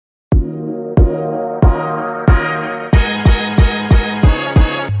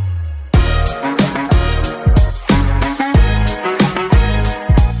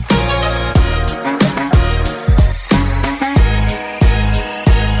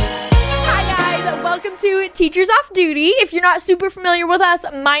to Teachers Off Duty. If you're not super familiar with us,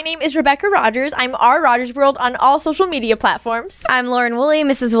 my name is Rebecca Rogers. I'm R. Rogers World on all social media platforms. I'm Lauren Woolley,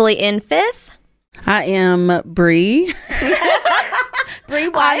 Mrs. Woolley in 5th. I am Bree. Bree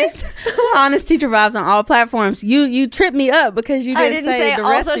Wise. Honest Teacher Vibes on all platforms. You tripped me up because you didn't say the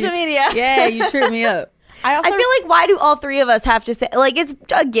all rest social media. Yeah, you tripped me up. I feel like, why do all three of us have to say, like, it's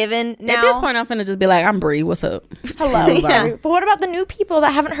a given now? At this point, I'm finna just be like, I'm Bree. What's up? Hello. Yeah. But what about the new people that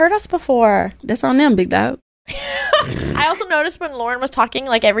haven't heard us before? That's on them, big dog. I also noticed when Lauren was talking,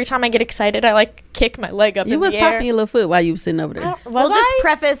 like every time I get excited, I like kick my leg up You in was the air. popping your little foot while you was sitting over there.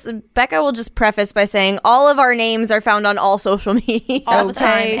 Becca will just preface by saying all of our names are found on all social media. all the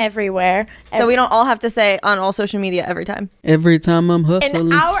time, everywhere. So we don't all have to say on all social media every time. Every time I'm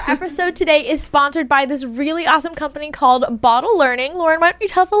hustling. And our episode today is sponsored by this really awesome company called Bottle Learning. Lauren, why don't you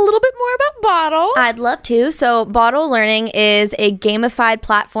tell us a little bit more about Bottle? I'd love to. So Bottle Learning is a gamified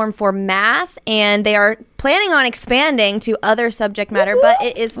platform for math, and they are planning on expanding to other subject matter, but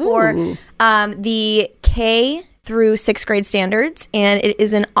it is for the K through 6th grade standards, and it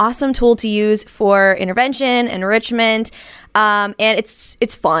is an awesome tool to use for intervention, enrichment, and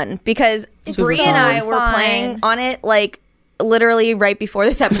it's fun because Bree and I were playing on it like literally right before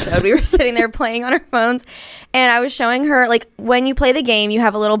this episode. We were sitting there playing on our phones, and I was showing her, like, when you play the game, you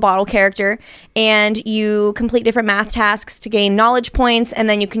have a little bottle character and you complete different math tasks to gain knowledge points, and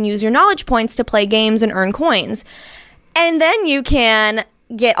then you can use your knowledge points to play games and earn coins. And then you can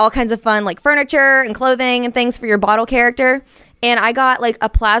get all kinds of fun, like furniture and clothing and things for your bottle character. And I got like a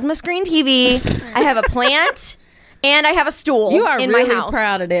plasma screen TV. I have a plant. And I have a stool You are in really my house.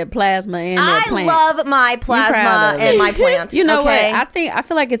 proud of that plasma and that plant. I love my plasma and my plant. You know okay? what? I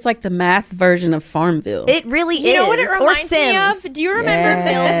feel like it's like the math version of Farmville. It really is. You know what it or reminds me Sims. of? Do you remember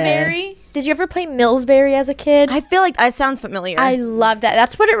Yeah. Millsbury? Did you ever play Millsbury as a kid? I feel like that sounds familiar. I love that.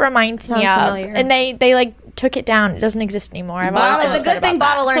 That's what it reminds me Sounds of. familiar. And they like took it down. It doesn't exist anymore. I've always well, been it's a upset good thing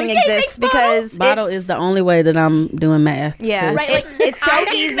about bottle that. learning So, yay, exists thanks, Bottle. because Bottle is the only way that I'm doing math. Yeah. 'cause Right, It's so I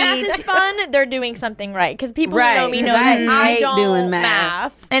think easy math is to- fun. They're doing something right because people Right, who know me know 'cause that I I hate don't doing math.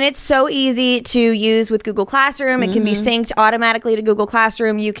 math. And it's so easy to use with Google Classroom. It can be synced automatically to Google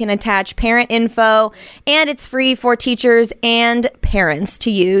Classroom. You can attach parent info, and it's free for teachers and parents to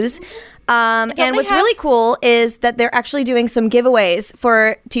use. And they what's have- really cool is that they're actually doing some giveaways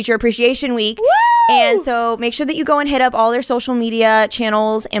for Teacher Appreciation Week. Woo! And so make sure that you go and hit up all their social media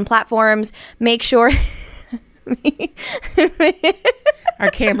channels and platforms. Make sure... Our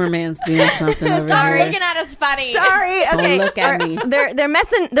cameraman's doing something over Stop here. looking at us funny. Sorry. Don't Okay. look at me. They're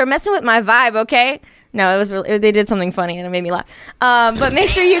messing with my vibe. Okay. No, it was really, they did something funny and it made me laugh. But make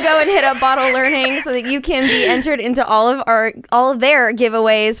sure you go and hit up Bottle Learning so that you can be entered into all of their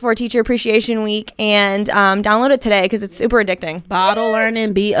giveaways for Teacher Appreciation Week, and download it today because it's super addicting. Bottle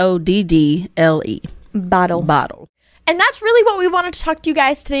learning, BODDLE. Bottle. And that's really what we wanted to talk to you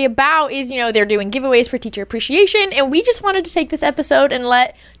guys today about is, they're doing giveaways for teacher appreciation. And we just wanted to take this episode and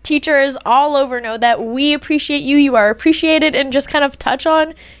let teachers all over know that we appreciate you. You are appreciated, and just kind of touch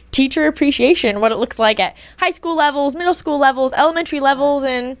on teacher appreciation, what it looks like at high school levels, middle school levels, elementary levels,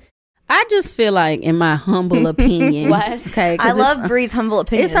 and I just feel like, in my humble opinion, What? okay, 'cause I it's- love Bree's humble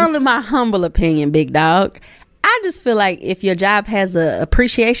opinion. It's only my humble opinion, big dog. I just feel like if your job has a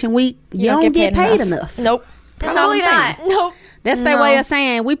appreciation week, you don't get paid enough. Nope. That's all I'm saying. Nope. That's their way of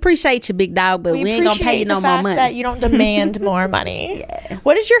saying we appreciate you, big dog, but we ain't gonna pay you appreciate no the more fact money. that you don't demand more money.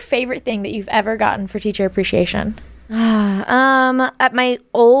 What is your favorite thing that you've ever gotten for teacher appreciation? At my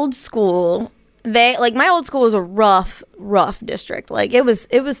old school, my old school was a rough district. Like it was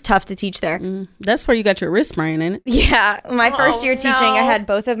tough to teach there. That's where you got your wrist sprain, ain't it? Yeah, my first year teaching, I had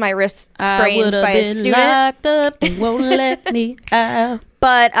both of my wrists sprained by a student. Locked up and won't let me out.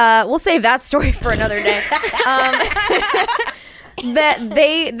 But we'll save that story for another day. That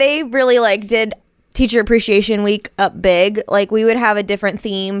they really did Teacher Appreciation Week up big. Like we would have a different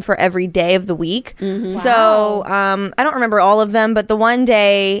theme for every day of the week. So I don't remember all of them, but the one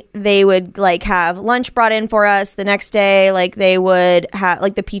day they would have lunch brought in for us. The next day, they would have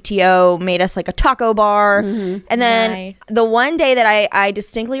the PTO made us a taco bar. And then Nice. the one day that I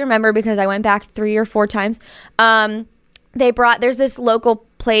distinctly remember because I went back 3 or 4 times. There's this local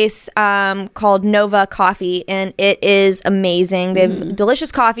place called Nova Coffee, and it is amazing. They have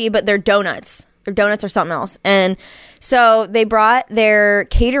delicious coffee, but their donuts are something else. And so they brought their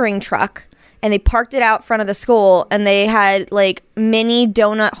catering truck and they parked it out front of the school, and they had mini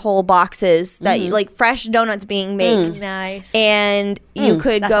donut hole boxes that fresh donuts being made. Nice. And you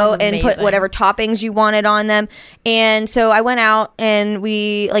could That go sounds and put amazing. whatever toppings you wanted on them. And so I went out and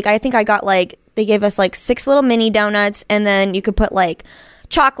we I think I got they gave us 6 little mini donuts, and then you could put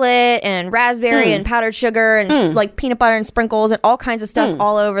chocolate and raspberry and powdered sugar and like peanut butter and sprinkles and all kinds of stuff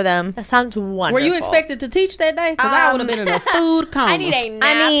all over them. That sounds wonderful. Were you expected to teach that day? Because I would have been in a food coma. I need a nap,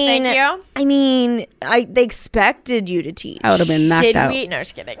 thank you. I mean, they expected you to teach. I would have been knocked Did out. we? No,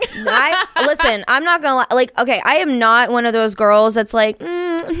 just kidding. Listen, I'm not gonna lie. Like, okay, I am not one of those girls that's like,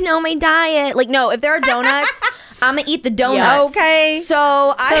 no, my diet. Like, no, if there are donuts, I'm gonna eat the donuts. Okay.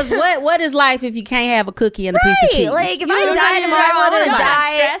 So Because what is life if you can't have a cookie and a piece of cheese? Like, if You I know what die I'm tomorrow, saying? I want to Don't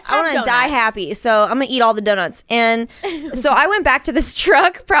die. stress, I want to have die donuts. happy. So I'm gonna eat all the donuts. And so I went back to this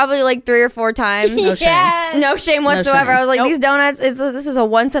truck probably like 3 or 4 times. No shame. Yes. No shame whatsoever. shame. I was like, Nope. these donuts. This is a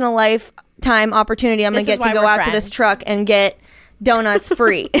once in a lifetime opportunity. I'm This gonna is get to why go we're out to this friends. truck and get donuts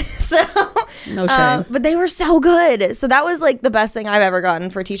free. So No shame. but they were so good. So that was like the best thing I've ever gotten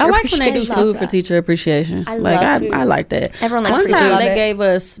for teacher I like when they do appreciation. food for teacher appreciation. I like love food. I like that. Everyone likes One free time food. Love they it. gave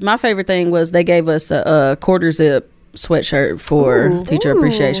us, my favorite thing was they gave us a quarter zip sweatshirt for teacher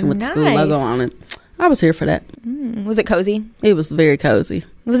appreciation with the school nice. logo on it. I was here for that. Was it cozy? It was very cozy.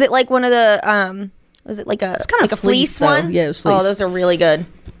 Was it like one of the was it like a It's kind of like a fleece though. one? Yeah, it was Oh, fleece. those are really good.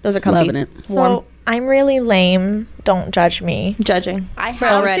 Those are comfy. Loving it. Warm. So I'm really lame. Don't judge me. Judging. I Bro,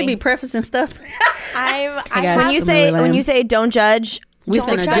 have. we Already. should be prefacing stuff. I got When have you some say really lame. don't judge, We don't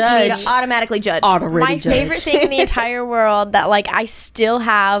finna expect me judge. to automatically judge. Already my judged. favorite thing in the entire world that like I still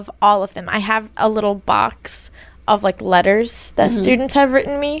have all of them. I have a little box of like letters that students have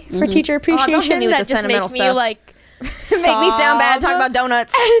written me for teacher appreciation don't hit me with that the just make sentimental me stuff. like Make me sound bad talking about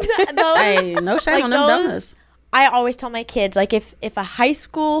donuts. those, Hey, no shame like on them those- donuts. I always tell my kids like if a high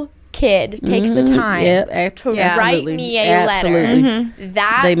school kid takes the time Yeah, to Yeah. write absolutely. me a Absolutely. letter,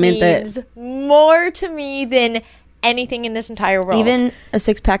 that They meant that. means more to me than anything in this entire world. Even a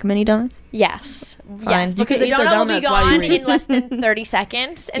 6-pack mini donuts. Yes. Fine. Yes. You Because can the eat the donut will be donuts while you gone read. in less than 30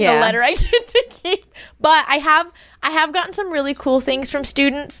 seconds and Yeah. the letter I get to keep. But I have gotten some really cool things from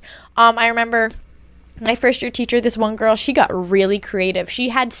students. I remember my first year teacher, this one girl, she got really creative. She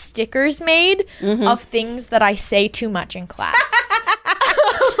had stickers made of things that I say too much in class.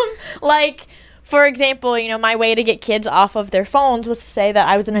 Like, for example, you know, my way to get kids off of their phones was to say that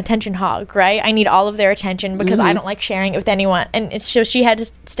I was an attention hog, right? I need all of their attention because I don't like sharing it with anyone. And it's so she had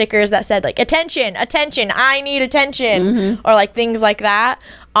stickers that said like attention, attention, I need attention, or like things like that.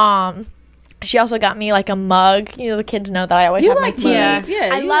 She also got me like a mug. You know, the kids know that I always You have like my tea. mugs. Yeah,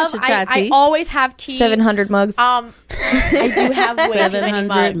 I you love. got your chai I tea. always have tea. 700 mugs. I do have way too many 700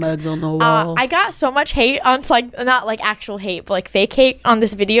 mugs. mugs on the wall. I got so much hate on like not like actual hate, but like fake hate on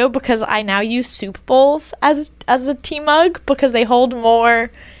this video because I now use soup bowls as a tea mug because they hold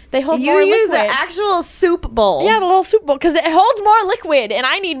more. They hold You more use liquid. an actual soup bowl. Yeah, the little soup bowl because it holds more liquid, and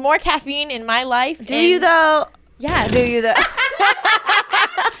I need more caffeine in my life. Do you though? Yeah. Do you though?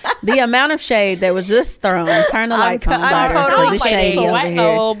 The amount of shade that was just thrown. Turn the lights on. I'm daughter, totally 'cause it's kidding. shady over Sweating a here.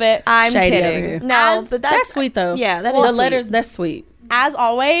 little bit. I'm Shady over kidding. here. No, but That's sweet though. Yeah, that the is sweet. letters. That's sweet. As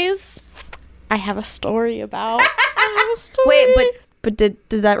always, I have a story about. I have a story. Wait, but did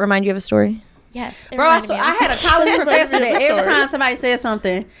that remind you of a story? yes, it Bro, reminded me of I a had a story. college professor that Reminded me of a every story. time somebody said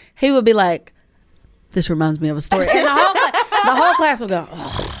something, he would be like, "This reminds me of a story," and the whole class would go,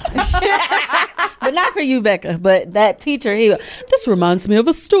 "Oh." But not for you, Becca. But that teacher, this reminds me of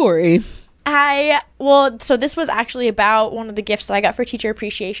a story. So this was actually about one of the gifts that I got for teacher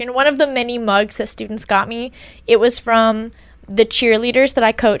appreciation. One of the many mugs that students got me, it was from the cheerleaders that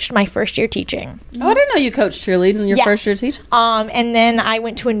I coached my first year teaching. Oh, I didn't know you coached cheerleading your Yes. first year teaching. And then I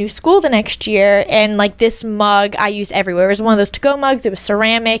went to a new school the next year, and like this mug I used everywhere. It was one of those to-go mugs. It was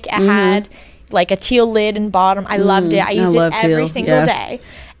ceramic. It had like a teal lid and bottom. I loved it. I used love it every teal, single yeah. day.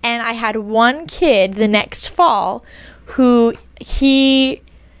 And I had one kid the next fall who he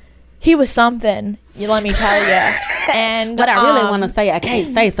was something. You let me tell you. And But I really want to say I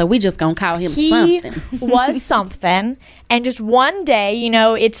can't say, so we just gonna call him he something. was something. And just one day, you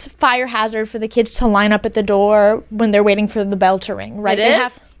know, it's fire hazard for the kids to line up at the door when they're waiting for the bell to ring, right? It They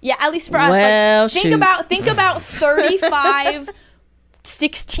is? yeah, at least for us. Well, Like, shoot. think about 35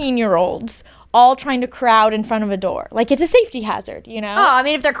 16-year-olds all trying to crowd in front of a door. Like, it's a safety hazard, you know? Oh, I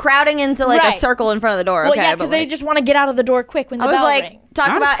mean, if they're crowding into like Right. a circle in front of the door, well, okay. yeah, but, because they like, just want to get out of the door quick when the I was bell like, rings.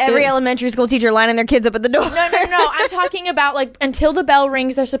 talk I'm about every still- elementary school teacher lining their kids up at the door. No. I'm talking about like until the bell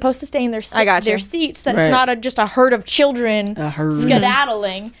rings, they're supposed to stay in their I got you. their seats. That's Right. not just a herd of children A herd.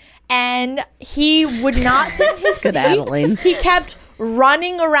 skedaddling. And he would not sit in his Skedaddling. seat. He kept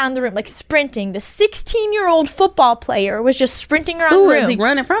running around the room, like sprinting. The 16-year-old football player was just sprinting around Ooh, the is room. he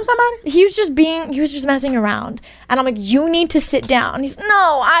running from somebody? He was just messing around, and I'm like, you need to sit down. He's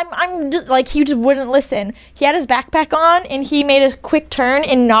no, I'm just, like, he just wouldn't listen. He had his backpack on, and he made a quick turn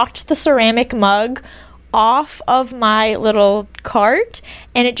and knocked the ceramic mug off of my little cart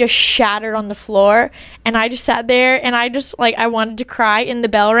and it just shattered on the floor, and I just sat there and I just like I wanted to cry, and the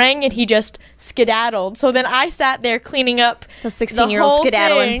bell rang and he just skedaddled. So then I sat there cleaning up Those the 16-year-olds whole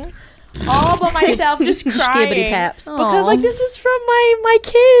skedaddling. thing, all by myself, just crying Skibbity paps. because like this was from my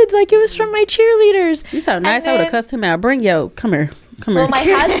kids, like it was from my cheerleaders. You so nice. I would then- have cussed him out. Come here. Well, my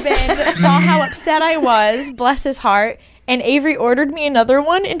husband saw how upset I was, bless his heart, and Avery ordered me another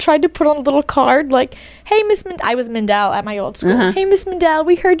one and tried to put on a little card like, hey, Miss I was Mendel at my old school. Hey, Miss Mendel,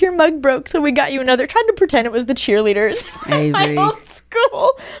 we heard your mug broke, so we got you another. Tried to pretend it was the cheerleaders from my Avery. old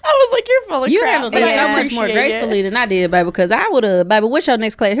school. I was like, you're full of You crap. handled but this I so much more appreciate it. gracefully than I did, baby, because I would have, baby, what's your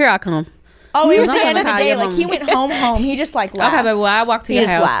next class? Here I come. Oh, it was I'm the end gonna of the call day. your Like, mama. he went home. He just, like, laughed. Okay, baby, well, I walk to He your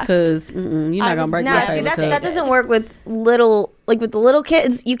just house laughed. because you're not going to break No, my see, favorite that cup. doesn't work with with the little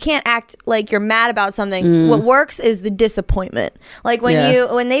kids. You can't act like you're mad about something. What works is the disappointment. Like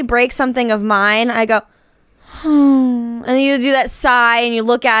when they break something of mine, I go, and you do that sigh and you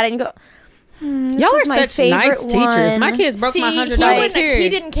look at it and you go, Y'all are my such nice favorite teachers. My one. kids broke my $100 he period.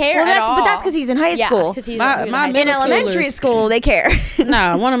 didn't care Well, at that's all. but that's because he's in high school. 'cause he was My in high In school. middle elementary schoolers- school, they care.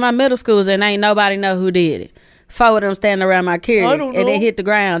 Nah, one of my middle schools, and ain't nobody know who did it. Four of them standing around my I carrier, don't and they know. hit the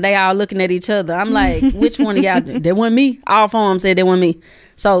ground. They all looking at each other. I'm like, which one of y'all? That wasn't me. All four of them said that wasn't me.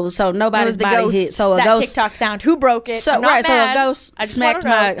 So nobody's the body ghost. hit. So a That ghost. TikTok sound. Who broke it? So I'm not right, mad. so a ghost I just smacked wanna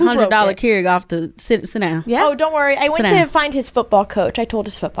know my who broke $100 it. carrier off the sit down. Yeah. Oh, don't worry. I went down. to find his football coach. I told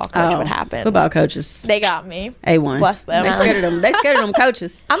his football coach what happened. Football coaches, They got me. A1. Bless them. They scared of them. They scared of them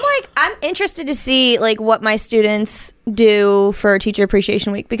coaches. I'm interested to see like what my students do for Teacher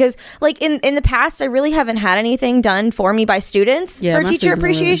Appreciation Week, because like in the past I really haven't had anything done for me by students Yeah, for my Teacher students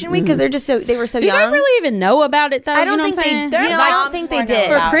really- Appreciation Week because they were so Do young. they really even know about it though? I don't you know think what I'm they- saying? Their You know, I don't moms think they more know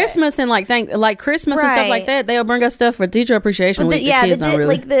did. For about it. Christmas and like Christmas and stuff like Right. that, they'll bring us stuff for Teacher Appreciation Week. The kids don't really.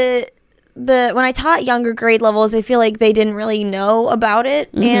 like the when I taught younger grade levels, I feel like they didn't really know about it,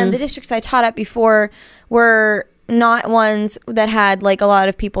 and the districts I taught at before were not ones that had like a lot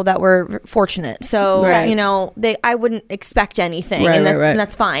of people that were fortunate. So Right. you know, I wouldn't expect anything, Right, and right, right. and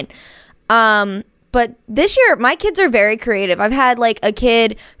that's fine. But this year, my kids are very creative. I've had like a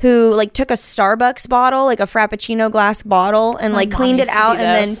kid who like took a Starbucks bottle, like a Frappuccino glass bottle, and like mom cleaned it used to out do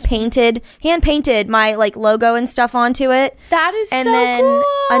and this. then hand painted my like logo and stuff onto it. That is And so then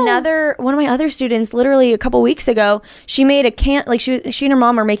cool. one of my other students, literally a couple weeks ago, she made a she and her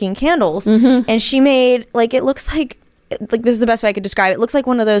mom are making candles, and she made like it looks like this is the best way I could describe it. It looks like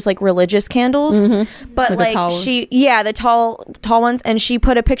one of those like religious candles, but Like a tall one? the tall ones, and she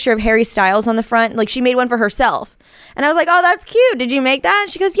put a picture of Harry Styles on the front. Like she made one for herself, and I was like, "Oh, that's cute. Did you make that?"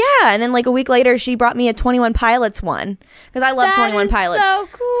 And she goes, "Yeah." And then like a week later, she brought me a 21 Pilots one because I love That 21 is Pilots. so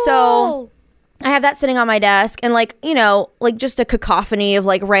cool. So I have that sitting on my desk, and like you know, like just a cacophony of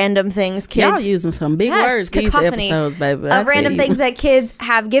like random things Y'all kids using some big Yes, words these cacophony episodes, baby. I of random tell you. things that kids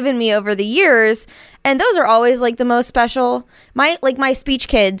have given me over the years, and those are always like the most special. My speech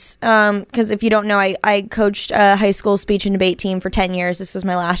kids, because if you don't know, I coached a high school speech and debate team for 10 years. This was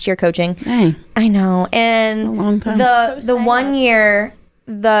my last year coaching. Dang. I know, and A long time. the So sad. 1 year,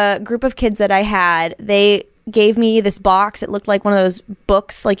 the group of kids that I had, they gave me this box. It looked like one of those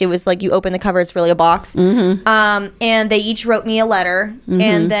books, like it was like you open the cover, it's really a box. And they each wrote me a letter,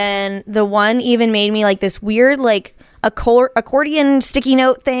 and then the one even made me like this weird like accordion sticky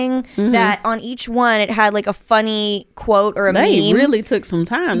note thing that on each one it had like a funny quote or a They meme. really took some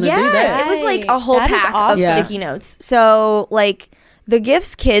time to do Yes, that. it was like a whole That is pack of awesome. Yeah. sticky notes. So like the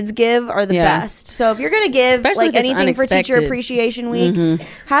gifts kids give are the Yeah. best. So if you're gonna give Especially like if it's anything for Teacher unexpected. Appreciation Week,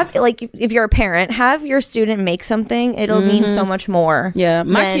 have like if you're a parent, have your student make something. It'll mean so much more. Yeah,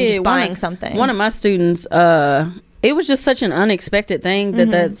 my than kid just buying something. One of my students, it was just such an unexpected thing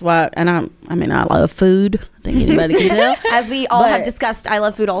that that's why. And I mean, I love food. I think anybody can tell. As we all have But discussed, I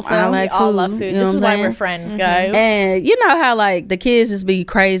love food also. I We like all food, love food. you know This what is I'm why saying? we're friends, guys. And you know how like the kids just be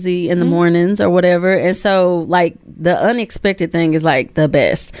crazy in the mornings or whatever, and so like the unexpected thing is like the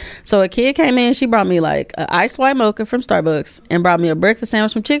best. So a kid came in, she brought me like an iced white mocha from Starbucks and brought me a breakfast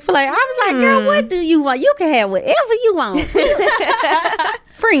sandwich from Chick-fil-A. I was like, girl, what do you want? You can have whatever you want.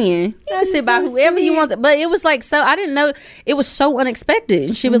 Friend, you can sit by whoever you want. But it was like so I didn't know it was so unexpected.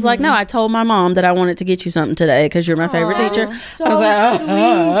 And she was like, no, I told my mom that I wanted to get you something today because you're my favorite teacher. So I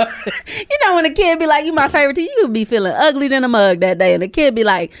was like, you know, when a kid be like, you my favorite teacher, you could be feeling ugly than a mug that day. And the kid be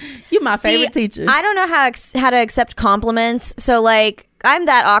like, you my favorite teacher. I don't know how to accept compliments. So like I'm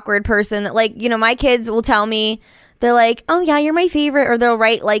that awkward person that like, you know, my kids will tell me, they're like, oh yeah, you're my favorite, or they'll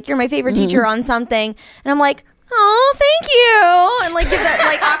write like you're my favorite teacher on something, and I'm like, oh, thank you, and like give that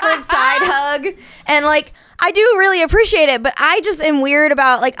like awkward side hug, and like I do really appreciate it, but I just am weird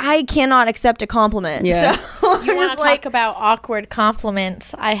about, like, I cannot accept a compliment. Yeah. So I'm You want just to talk about awkward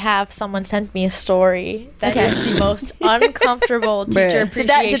compliments? I have someone sent me a story that is the most uncomfortable teacher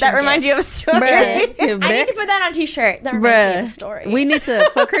appreciation. did that remind you of a story? Bruh. I need to put that on a t-shirt. That reminds me of a story. We need to,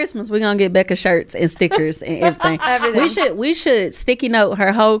 for Christmas, we're gonna get Becca shirts and stickers and everything. We should sticky note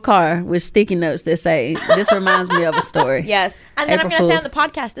her whole car with sticky notes that say, "This reminds me of a story." Yes. And then April I'm going to say Fools.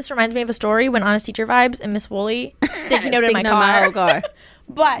 on the podcast, this reminds me of a story when Honest Teacher Vibes and Miss Woolley sticky noted Sticky my note car. whole car.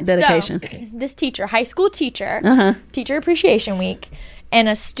 But Dedication. So, this teacher, high school teacher, Teacher Appreciation Week, and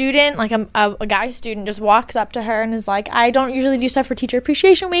a student, like a guy student, just walks up to her and is like, I don't usually do stuff for Teacher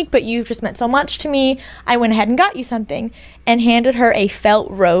Appreciation Week, but you've just meant so much to me. I went ahead and got you something, and handed her a felt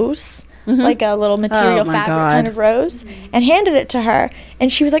rose. Like a little material my fabric God. kind of rose, and handed it to her.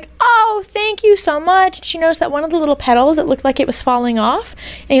 And she was like, oh, thank you so much. And she noticed that one of the little petals, it looked like it was falling off.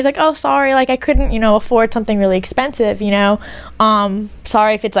 And he's like, oh, sorry, like I couldn't, afford something really expensive,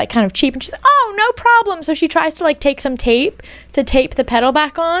 sorry if it's like kind of cheap. And she's like, oh, no problem. So she tries to like take some tape to tape the petal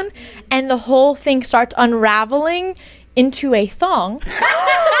back on, and the whole thing starts unraveling into a thong.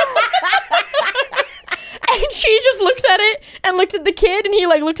 And she just looks at it and looks at the kid, and he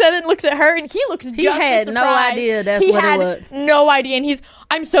like looks at it and looks at her, and he looks just had as no surprised. idea that's he what it had was. no idea, and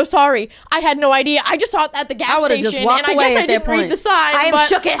I'm so sorry. I had no idea. I just saw it at the gas I would've station, just walked and I away guess at I that didn't read point. the sign. I am but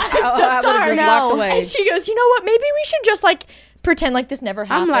shooketh. I'm so I would've sorry. just walked away. And she goes, you know what? Maybe we should just like pretend like this never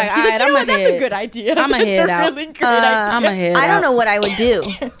happened. like, He's like, alright, you know I'm what? That's a ahead. good idea. I'm That's ahead a out. really great idea. I'm a head I don't out. know what I would do.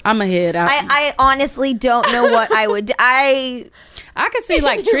 I'm a head out. I honestly don't know what I would do. I could see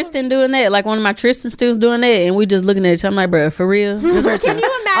like Tristan doing that, like one of my Tristan students doing that, and we just looking at each other. I'm like, bro, for real? Miss Richardson? you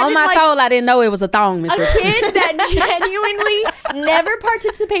imagine, On my like, soul, I didn't know it was a thong, Miss A Richardson. kid that genuinely never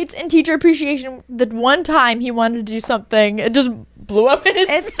participates in teacher appreciation. The one time he wanted to do something, it just blew up in his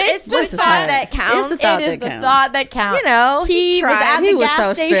face. It's the Bless his thought heart. that counts. It's the thought It is that the counts. thought that counts. He He was tried. at He the was gas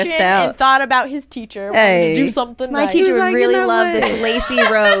so station stressed out. and thought about his teacher wanting Hey. to do something. My nice. teacher was would like, really you know love what? this lacy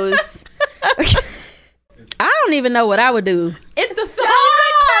rose. I don't even know what I would do. It's the thong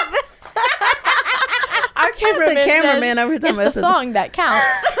that counts. Our cameraman, The cameraman says, over here talking it's about the something. thong that counts.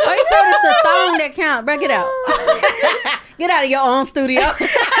 Oh, so it's the thong that count. Break it out. Get out of your own studio.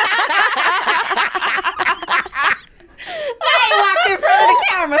 I ain't walked in front of the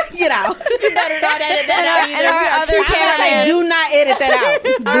camera. Get out. You better not edit that out either. and our We got other two cameraman- cameras. Do not edit that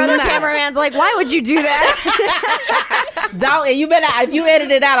out. Our Do other not. cameraman's like, why would you do that? Don't. And you better. If you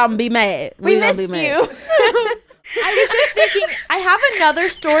edit it out, I'm gonna be mad. We gonna missed be mad. you. I was just thinking, I have another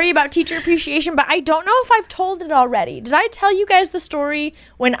story about teacher appreciation, but I don't know if I've told it already. Did I tell you guys the story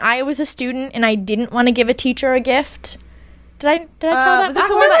when I was a student and I didn't want to give a teacher a gift? Did I tell that? was this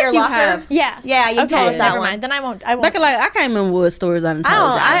the I one feel about like your you locker? have. Yes. Yeah, you okay, told us that never one. mind. Then I won't. Becca, like I can't remember what stories I done I told.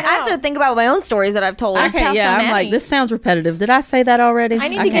 don't. y'all. I have to think about my own stories that I've told. I tell can't. Yeah, so I'm like, many. this sounds repetitive. Did I say that already? I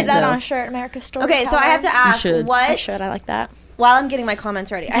need to can't get that tell. on a shirt, America's Story. Okay, so I have to ask should. what. I should. I like that. While I'm getting my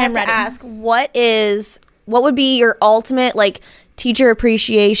comments ready, I have ready. to ask what would be your ultimate like teacher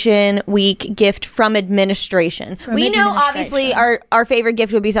appreciation week gift from administration? We know obviously our favorite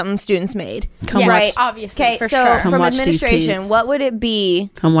gift would be something students made. Come Yes, watch. obviously, Okay, for so sure. Come from watch these administration, kids. what would it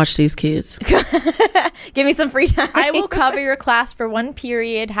be? Come watch these kids. Give me some free time. I will cover your class for one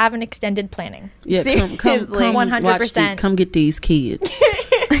period, have an extended planning. Yeah, Seriously. come 100%. watch come get these kids.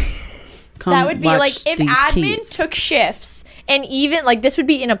 Come That would be watch like if these admin kids. took shifts, and even like this would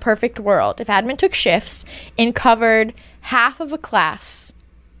be in a perfect world if admin took shifts and covered half of a class,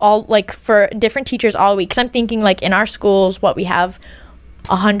 all like for different teachers all week. Because I'm thinking like in our schools, what we have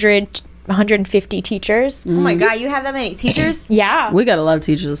 150 teachers. Oh my god, you have that many teachers? Yeah. We got a lot of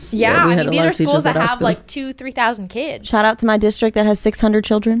teachers. Yeah, we I had mean, a these lot are of teachers schools at that our have school. like 2,000-3,000 kids. Shout out to my district that has 600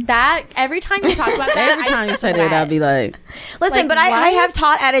 children. That every time you talk about that, Every time you say that, I'd be sweat. like, Listen, Like, but I what? have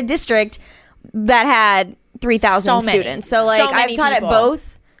taught at a district that had 3,000 So many. students. So like So I've many taught people. at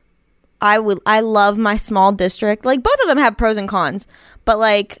both. I love my small district. Like both of them have pros and cons. But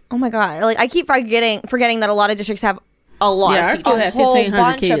like, oh my god, like I keep forgetting that a lot of districts have a lot yeah, of our teachers. school had A whole 1,500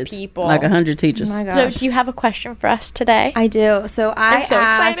 bunch of kids, people. like 100 teachers. Oh my So, gosh. do you have a question for us today? I do. So I'm so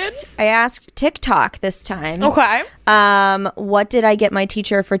excited. I asked TikTok this time. Okay. What did I get my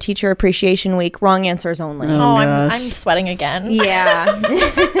teacher for Teacher Appreciation Week? Wrong answers only. Oh, Oh, gosh. I'm sweating again. Yeah.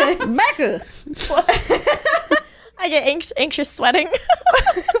 Becca. I get anxious sweating.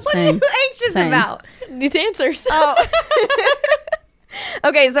 What are Same. you anxious Same. about? These answers. Oh.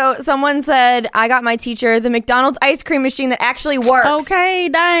 Okay, so someone said I got my teacher the McDonald's ice cream machine that actually works. Okay,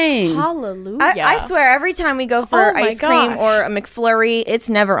 dang. Hallelujah. I swear, every time we go for Oh my ice cream gosh. or a McFlurry, it's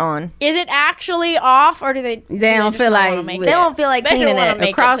never on. Is it actually off, or do they? They don't feel like make they They it? don't feel like They don't cleaning wanna it. make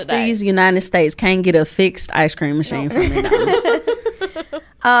it Across today. these United States, can't get a fixed ice cream machine from McDonald's.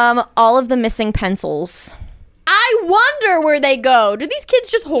 All of the missing pencils. I wonder where they go. Do these kids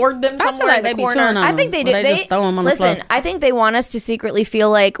just hoard them feel somewhere like in the they be corner? chewing on I think they do. Or they just throw 'em on the listen. floor. I think they want us to secretly feel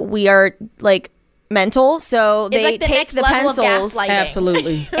like we are like mental, so It's they like the take next the level of pencils. gaslighting.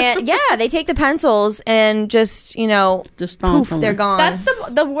 Absolutely. And yeah, they take the pencils and just Just throw 'em poof, somewhere. they're gone. That's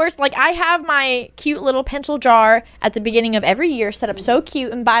the worst. Like, I have my cute little pencil jar at the beginning of every year set up so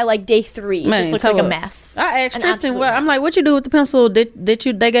cute, and by like day 3, it Man, just looks tell like a her. mess. I asked An Tristan, absolute I'm like, what you do with the pencil? Did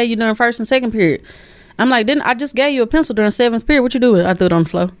you? They gave you during first and second period. I'm like, didn't I just gave you a pencil during seventh period? What you do with it? I threw it on the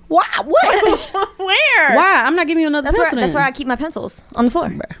floor. Wow, what? Where? Why? I'm not giving you another That's pencil. where then. I keep my pencils on the floor.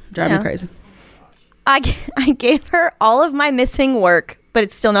 Drive Yeah. me crazy. I gave her all of my missing work, but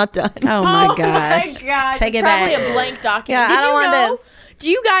it's still not done. Oh my Oh gosh. my god! Take It's it probably back. a blank document. Yeah, Did I don't you want know? this. Do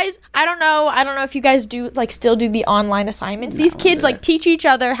you guys? I don't know if you guys do like still do the online assignments. These kids like teach each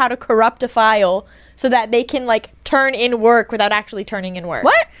other how to corrupt a file so that they can like turn in work without actually turning in work.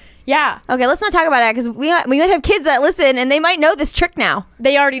 What? Yeah, Okay, let's not talk about that because we might have kids that listen and they might know this trick now.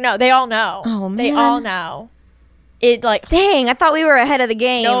 they already know. They all know. Oh, They man. all know. It like Dang, I thought we were ahead of the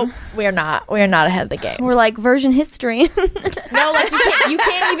game. nope. We're not. We're not ahead of the game. We're like version history. No, like you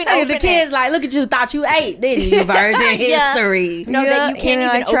can't even Hey, open the kids it. like, look at you, thought you ate, didn't you? Virgin Yeah. history. No, Yeah, that you can't you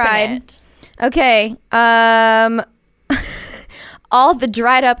know, even I tried. open it. Okay. All the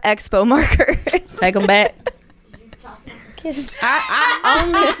dried up expo markers. Take them back. Kids.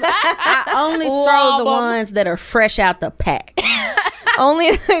 I only throw the ones that are fresh out the pack.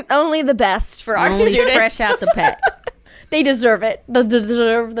 only the best for our Only students. fresh out the pack. They deserve it. They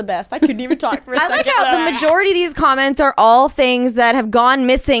deserve the best. I couldn't even talk for a I second. like how the majority of these comments are all things that have gone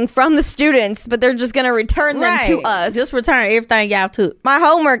missing from the students, but they're just going to return them to us. Just return everything y'all took. my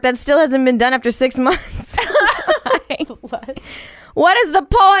homework that still hasn't been done after 6 months. What is the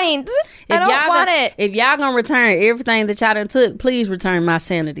point? I don't want it. If y'all gonna return everything that y'all done took, please return my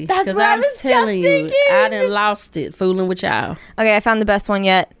sanity. That's 'Cause what I I'm was just telling you, thinking. I done lost it fooling with y'all. Okay, I found the best one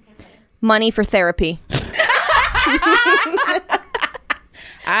yet. Money for therapy.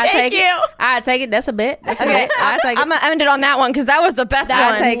 I Thank take you. it. I take it. That's a bet. That's a Okay, bet. I take it. I'm gonna end it on that one because that was the best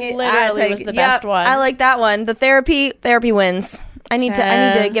I'll one. take it. Literally take was it. the Yep. best one. I like that one. The therapy wins. I need to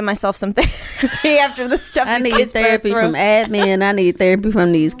Child. give myself some therapy after the stuff I these need kids put us therapy through. from admin. I need therapy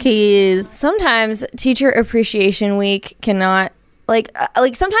from these kids. Sometimes Teacher Appreciation Week cannot like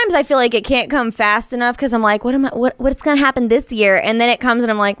sometimes I feel like it can't come fast enough because I'm like, what's gonna happen this year? And then it comes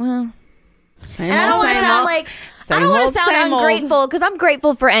and I'm like, well, Same and I don't old, want to same sound old. like Same I don't want old, to sound same old. ungrateful because I'm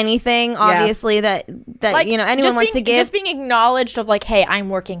grateful for anything, obviously that like, you know anyone just wants being, to give. Just being acknowledged of like, hey, I'm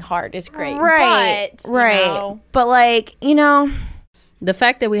working hard is great. Right, But, you right. know, But like The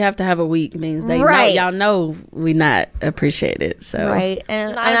fact that we have to have a week means they Right. know y'all know we not appreciate it. So right,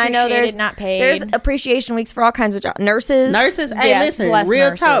 and Not I know there's appreciated, not paid. There's appreciation weeks for all kinds of jobs. Nurses, Hey, Yes, listen, bless real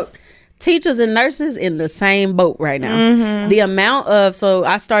nurses. talk. Teachers and nurses in the same boat right now. Mm-hmm. The amount of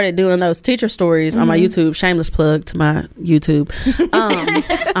I started doing those teacher stories on my Mm-hmm. YouTube. Shameless plug to my YouTube.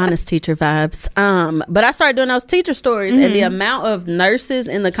 Honest teacher vibes. But I started doing those teacher stories, and Mm-hmm. the amount of nurses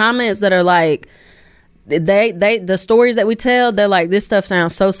in the comments that are like, the stories that we tell, they're like, this stuff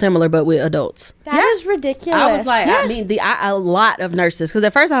sounds so similar, but with adults. that is ridiculous. I was like, I mean, a lot of nurses. Because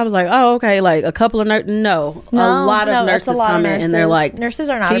at first I was like, oh, okay, like a couple of nurses. No, a lot of No, that's nurses a lot of comment, and they're nurses. like, Nurses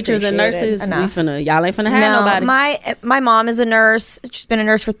are not teachers and appreciated nurses. enough. Y'all ain't finna have nobody. My mom is a nurse. She's been a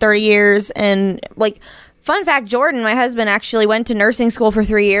nurse for 30 years, and like. Fun fact: Jordan, my husband, actually went to nursing school for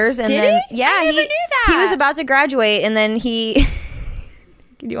 3 years, and Did then he? yeah, I never knew that. he was about to graduate, and then he.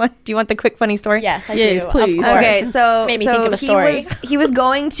 Do you want the quick funny story? Yes, I Yes, do. please. Of course. Okay, so Made me so think of a story. He was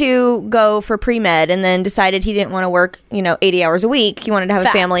going to go for pre-med and then decided he didn't want to work, 80 hours a week. He wanted to have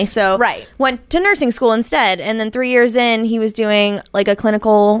Facts. a family. So Right. went to nursing school instead. And then 3 years in, he was doing like a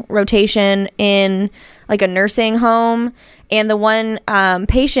clinical rotation in like a nursing home. And the one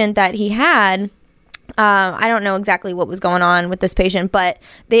patient that he had, I don't know exactly what was going on with this patient, but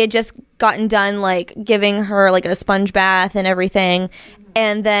they had just gotten done like giving her like a sponge bath and everything.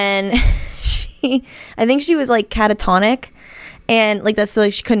 And then I think she was like catatonic and like that's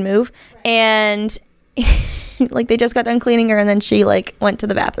like she couldn't move. And like they just got done cleaning her and then she like went to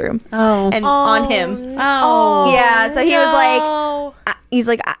the bathroom and on him. Oh, Yeah, so he was like, no. he's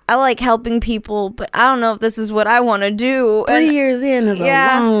like, I like helping people, but I don't know if this is what I want to do. 3 And years in is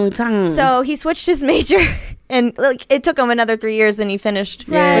Yeah. a long time. so he switched his major And like it took him another 3 years and he finished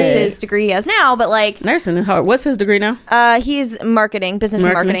with his degree he has now. But like nursing is hard. What's his degree now? He's marketing, business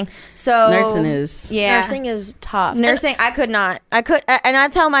and marketing. So nursing is nursing is tough. Nursing, I could not. And I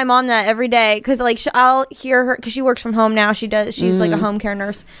tell my mom that every day because like I'll hear her because she works from home now. She's like a home care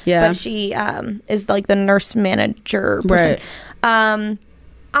nurse. Yeah, but she is like the nurse manager person. Right.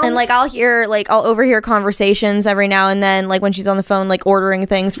 And like I'll overhear conversations every now and then, like when she's on the phone, like ordering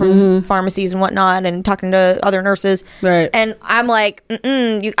things from pharmacies and whatnot, and talking to other nurses. Right. And I'm like,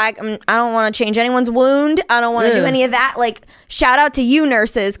 I don't want to change anyone's wound. I don't want to do any of that. Like, shout out to you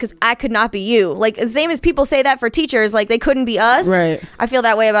nurses, because I could not be you. Like the same as people say that for teachers, like they couldn't be us. Right. I feel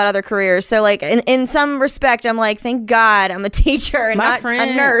that way about other careers. So like in some respect, I'm like, thank God I'm a teacher and not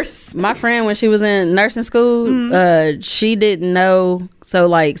a nurse. My friend, when she was in nursing school, she didn't know. So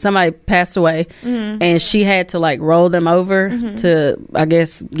like somebody passed away and she had to like roll them over to, I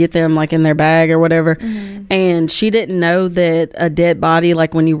guess, get them like in their bag or whatever. And she didn't know that a dead body,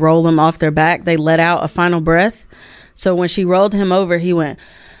 like when you roll them off their back, they let out a final breath. So when she rolled him over, he went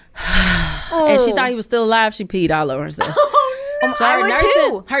and she thought he was still alive. She peed all over herself.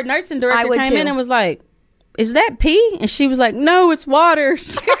 So her nursing director came in and was like, is that pee? And she was like, no, it's water.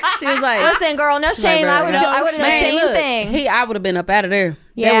 She was like, listen, girl, no shame. I would have done the same thing. I would have been up out of there.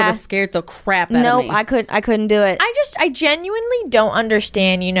 Yeah. They would have scared the crap out of me. I couldn't do it. I genuinely don't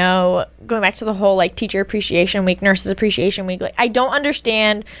understand, going back to the whole like teacher appreciation week, nurses appreciation week. Like, I don't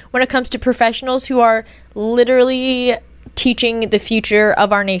understand when it comes to professionals who are literally teaching the future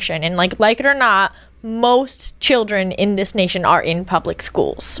of our nation. And like it or not, most children in this nation are in public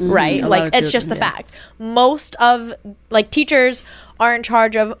schools, right? Like it's just the fact. Most of like teachers are in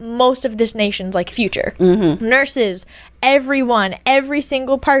charge of most of this nation's like future. Nurses, everyone, every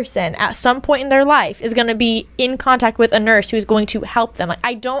single person at some point in their life is going to be in contact with a nurse who's going to help them. Like,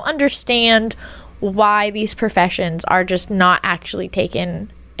 I don't understand why these professions are just not actually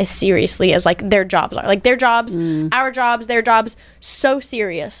taken as seriously as like their jobs are. Like their jobs, our jobs, their jobs, so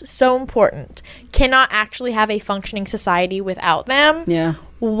serious, so important, cannot actually have a functioning society without them. Yeah.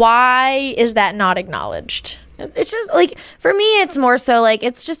 Why is that not acknowledged? It's just like, for me, it's more so like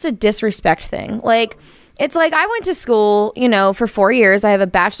it's just a disrespect thing. Like, it's like I went to school, for 4 years. I have a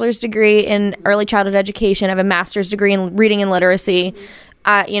bachelor's degree in early childhood education. I have a master's degree in reading and literacy.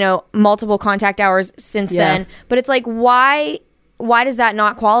 Multiple contact hours since then. But it's like, why does that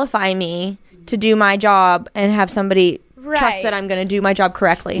not qualify me to do my job and have somebody trust that I'm going to do my job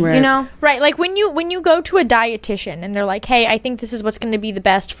correctly? Right. Like when you go to a dietitian and they're like, hey, I think this is what's going to be the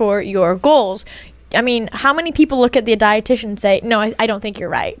best for your goals. I mean, how many people look at the dietitian and say, no, I don't think you're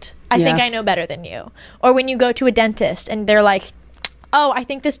right. I think I know better than you. Or when you go to a dentist and they're like, oh, I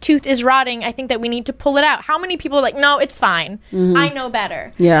think this tooth is rotting. I think that we need to pull it out. How many people are like, no, it's fine. I know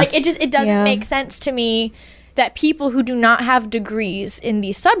better. Yeah. Like it doesn't make sense to me that people who do not have degrees in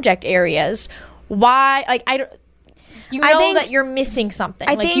these subject areas, why, like, I think that you're missing something.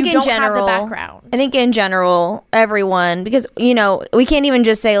 I think you don't have the background. I think in general, everyone, because, we can't even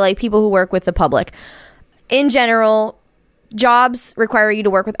just say, like, people who work with the public. In general, jobs require you to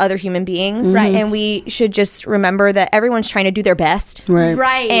work with other human beings. Right. And we should just remember that everyone's trying to do their best.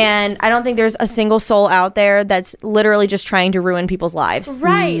 Right. And I don't think there's a single soul out there that's literally just trying to ruin people's lives.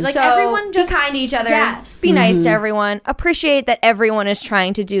 Right. Like, so everyone just be kind to each other. Yes. Be nice to everyone. Appreciate that everyone is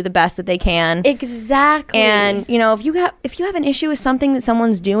trying to do the best that they can. Exactly. And, if you have an issue with something that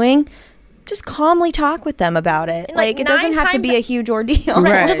someone's doing, just calmly talk with them about it. And like it doesn't have to be a huge ordeal.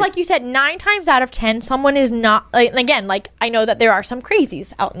 Right. Just like you said, 9 times out of 10, someone is not, like, again, like, I know that there are some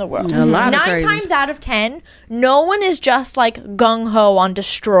crazies out in the world. A lot of 9 times out of 10, no one is just like gung-ho on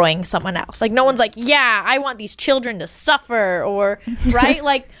destroying someone else. Like, no one's like, yeah, I want these children to suffer, or, right?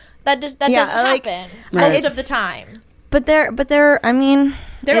 Like, that doesn't happen most of the time. But I mean,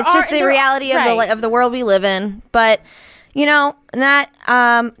 it's just the reality of the world we live in. But that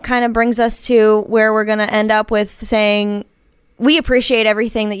kind of brings us to where we're going to end up with saying we appreciate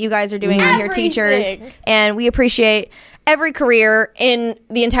everything that you guys are doing here, teachers, and we appreciate every career in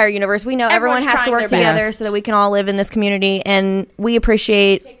the entire universe. We know everyone has to work together so that we can all live in this community, and we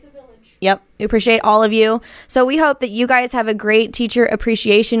appreciate... Yep. We appreciate all of you. So we hope that you guys have a great Teacher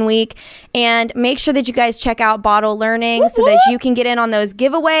Appreciation Week, and make sure that you guys check out Bottle Learning so that you can get in on those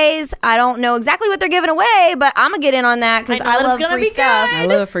giveaways. I don't know exactly what they're giving away, but I'm going to get in on that because I love free stuff. I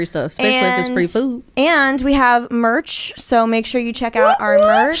love free stuff, especially if it's free food. And we have merch, so make sure you check out our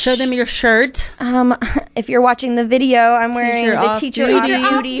merch. Show them your shirt. If you're watching the video, I'm wearing the Teacher Off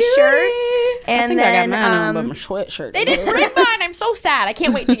Duty shirt. And I think then I got mine on, but my sweatshirt. They didn't bring mine. I'm so sad. I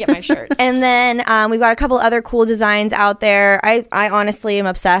can't wait to get my shirts. And then we've got a couple other cool designs out there. I honestly am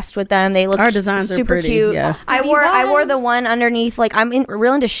obsessed with them. They look Our designs are super pretty, cute. yeah. I wore the one underneath. Like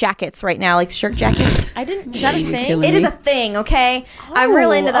real into shackets right now, like shirt jackets. I didn't. Is that a You're thing? killing It is me. a thing, okay? I'm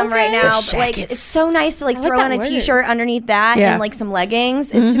real into them right okay. now. The But, like, shackets. it's so nice to like like throw that on a word. t-shirt underneath that Yeah. and like some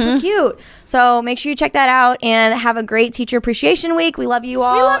leggings. It's super cute. So make sure you check that out and have a great Teacher Appreciation Week. We love you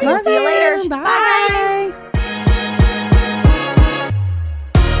all. love you We'll see you later. Bye.